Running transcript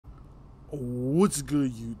What's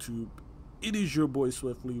good, YouTube? It is your boy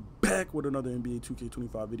Swiftly back with another NBA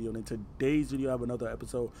 2K25 video, and in today's video I have another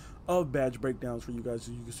episode of badge breakdowns for you guys.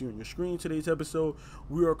 As you can see on your screen, today's episode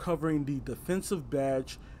we are covering the defensive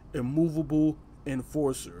badge Immovable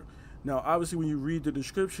Enforcer. Now obviously when you read the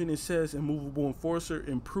description, it says Immovable Enforcer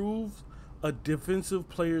improves a defensive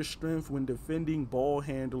player's strength when defending ball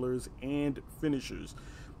handlers and finishers.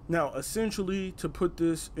 Now essentially, to put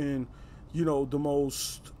this in the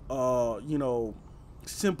most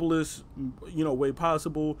simplest way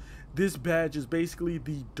possible, this badge is basically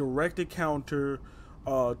the directed counter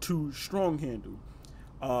to strong handle.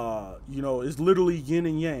 It's literally yin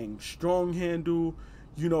and yang. Strong handle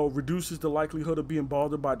reduces the likelihood of being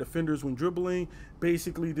bothered by defenders when dribbling.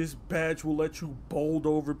 Basically, this badge will let you bowl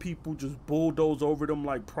over people, just bulldoze over them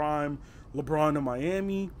like prime LeBron in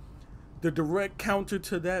Miami. The direct counter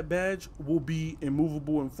to that badge will be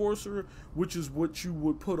Immovable Enforcer, which is what you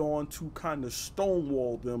would put on to kind of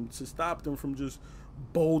stonewall them, to stop them from just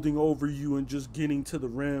bowling over you and just getting to the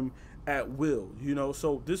rim at will.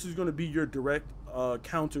 So this is going to be your direct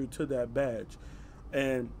counter to that badge.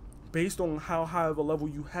 And based on how high of a level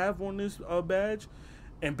you have on this badge,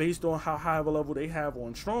 and based on how high of a level they have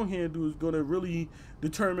on strong handle, is going to really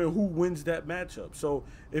determine who wins that matchup. So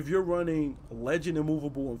if you're running Legend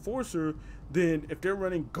Immovable Enforcer, then if they're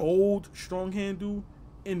running Gold strong handle,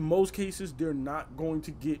 in most cases they're not going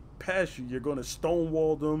to get past you. You're going to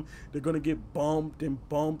stonewall them. They're going to get bumped and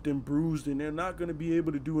bruised, and they're not going to be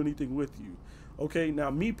able to do anything with you. Okay,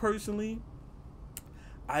 now me personally,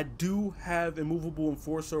 I do have Immovable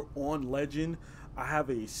Enforcer on Legend. I have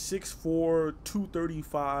a 6'4",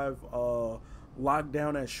 235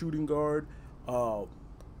 lockdown at shooting guard.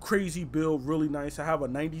 Crazy build, really nice. I have a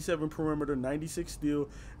 97 perimeter, 96 steal,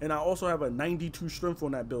 and I also have a 92 strength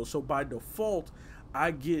on that build. So by default,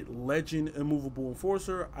 I get Legend Immovable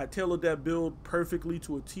Enforcer. I tailored that build perfectly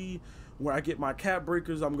to a T. Where I get my cap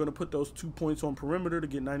breakers, I'm going to put those 2 points on perimeter to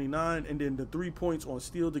get 99, and then the 3 points on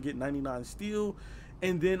steal to get 99 steal.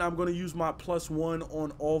 And then I'm going to use my +1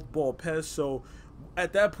 on off-ball pest. So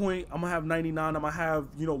at that point, I'm going to have 99. I'm going to have,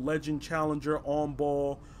 Legend Challenger,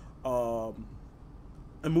 on-ball,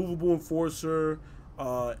 Immovable Enforcer,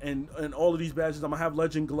 and all of these badges. I'm going to have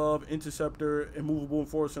Legend Glove, Interceptor, Immovable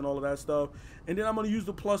Enforcer, and all of that stuff. And then I'm going to use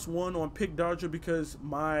the +1 on Pick Dodger because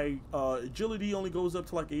my agility only goes up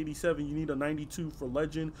to like 87. You need a 92 for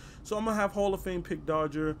Legend. So I'm going to have Hall of Fame Pick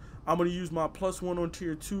Dodger. I'm going to use my +1 on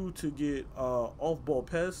Tier 2 to get off-ball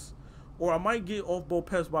Pest. Or I might get off-ball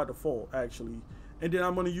Pest by default, actually. And then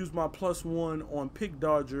I'm going to use my +1 on Pick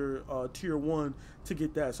Dodger Tier 1 to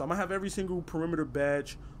get that. So I'm going to have every single perimeter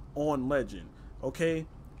badge on Legend. Okay?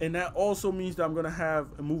 And that also means that I'm going to have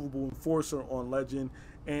Immovable Enforcer on Legend.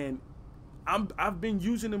 And I've been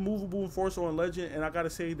using Immovable Enforcer on Legend, and I got to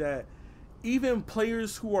say that even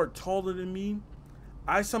players who are taller than me,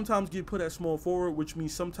 I sometimes get put at small forward, which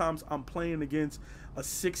means sometimes I'm playing against a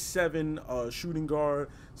 6'7" shooting guard.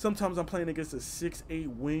 Sometimes I'm playing against a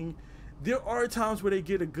 6'8" wing. There are times where they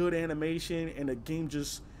get a good animation and the game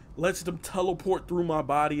just lets them teleport through my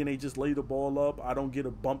body and they just lay the ball up. I don't get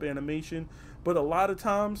a bump animation. But a lot of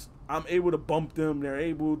times I'm able to bump them.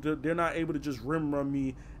 They're not able to just rim run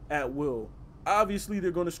me at will. Obviously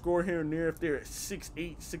they're going to score here and there if they're at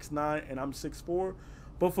 6'8", 6'9", and I'm 6'4".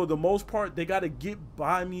 But for the most part, they got to get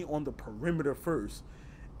by me on the perimeter first.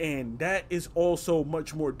 And that is also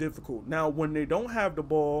much more difficult. Now, when they don't have the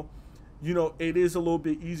ball, it is a little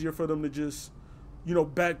bit easier for them to just,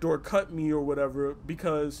 backdoor cut me or whatever,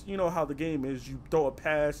 because you know how the game is. You throw a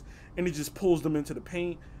pass and it just pulls them into the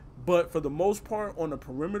paint. But for the most part, on the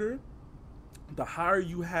perimeter, the higher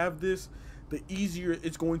you have this, the easier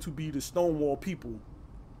it's going to be to stonewall people.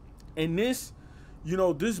 And this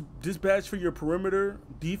badge for your perimeter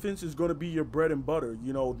defense is going to be your bread and butter.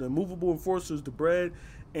 The Immovable Enforcer is the bread,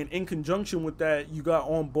 and in conjunction with that, you got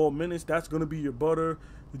on-ball minutes. That's going to be your butter.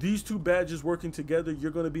 These two badges working together,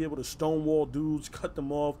 you're going to be able to stonewall dudes, cut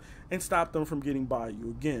them off, and stop them from getting by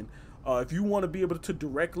you. Again, if you want to be able to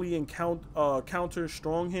directly counter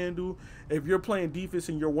strong handle, if you're playing defense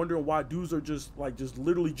and you're wondering why dudes are just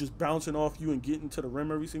literally just bouncing off you and getting to the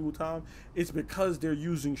rim every single time, it's because they're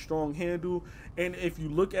using strong handle. And if you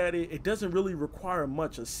look at it, it doesn't really require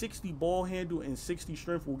much. A 60 ball handle and 60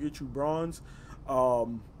 strength will get you bronze.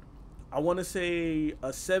 I want to say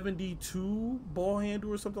a 72 ball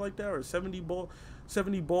handle or something like that, or 70 ball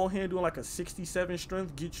handle and like a 67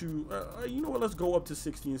 strength get you, you know what, let's go up to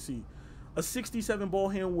 60 and see. A 67 ball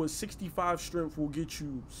handle with 65 strength will get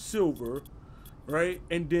you silver, right?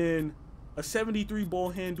 And then a 73 ball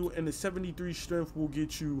handle and a 73 strength will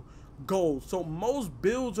get you gold. So most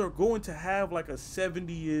builds are going to have like a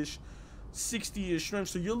 70-ish 60 is strength.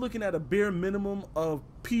 So you're looking at a bare minimum of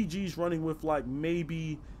PGs running with like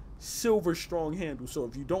maybe silver strong handle. So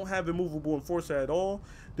if you don't have Immovable Enforcer at all,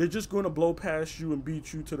 they're just going to blow past you and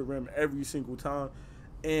beat you to the rim every single time,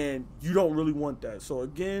 and you don't really want that. So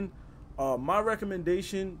again, my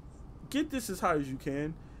recommendation, get this as high as you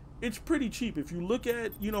can. It's pretty cheap. If you look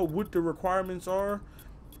at, you know, what the requirements are,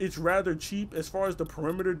 it's rather cheap as far as the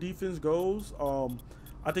perimeter defense goes.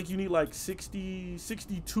 I think you need like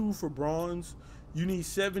 62 for bronze. You need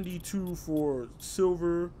 72 for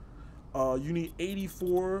silver. You need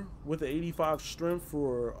 84 with an 85 strength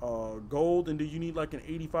for gold, and then you need like an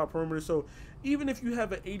 85 perimeter. So even if you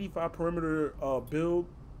have an 85 perimeter build,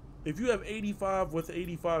 if you have 85 with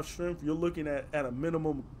 85 strength, you're looking at a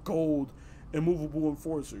minimum gold Immovable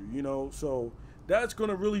Enforcer, you know. So that's going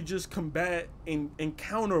to really just combat and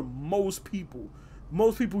counter most people.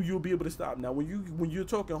 Most people you'll be able to stop. Now, when you're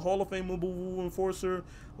talking Hall of Fame Immovable Enforcer,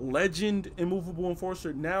 Legend Immovable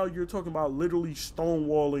Enforcer, now you're talking about literally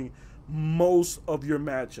stonewalling most of your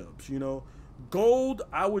matchups, you know. Gold,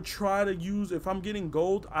 I would try to use, if I'm getting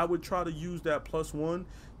gold, I would try to use that +1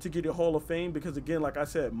 to get a Hall of Fame, because again, like I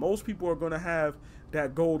said, most people are going to have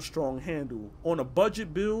that gold strong handle. On a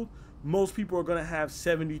budget build, most people are going to have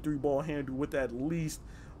 73 ball handle with at least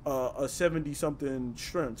a 70 something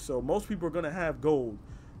strength. So most people are going to have gold,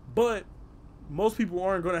 but most people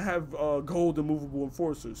aren't going to have gold Immovable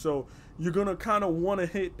Enforcer. So you're going to kind of want to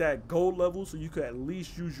hit that gold level so you can at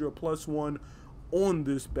least use your +1 on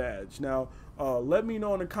this badge. Now, let me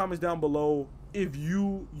know in the comments down below if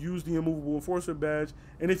you use the Immovable Enforcer badge,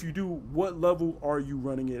 and if you do, what level are you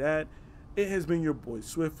running it at? It has been your boy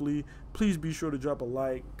Swiftly. Please be sure to drop a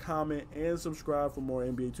like, comment, and subscribe for more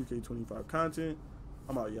NBA 2K25 content.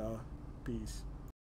 I'm out, y'all. Peace.